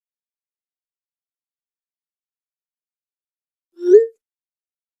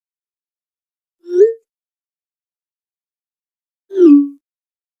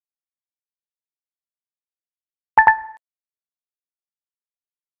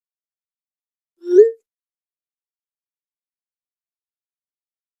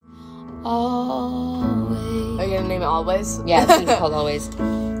Always. Are you gonna name it Always? Yeah, this one's called Always.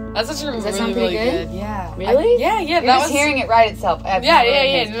 That's actually Does that really, sound pretty really good? Yeah. Really? Yeah. You're That just was hearing it write itself.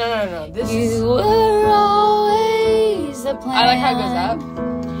 Yeah. No. This is. You were always the plan. I like how it goes up.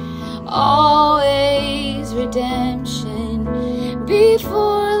 Always redemption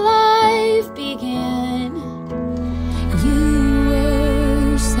before life began. You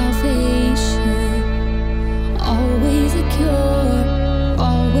were salvation, always a cure,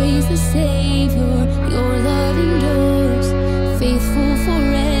 always the savior. Your love endures, faithful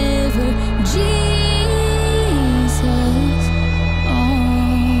forever, Jesus.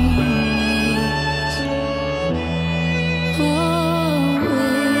 Always,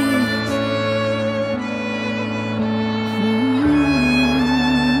 always.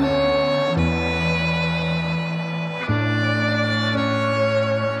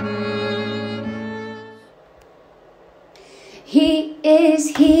 He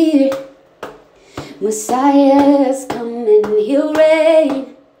is here, Messiah's coming, he'll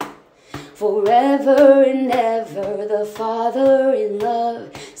reign forever and ever. The Father in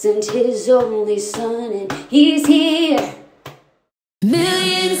love sent his only Son, and he's here.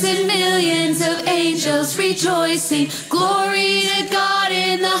 Millions and millions of angels rejoicing,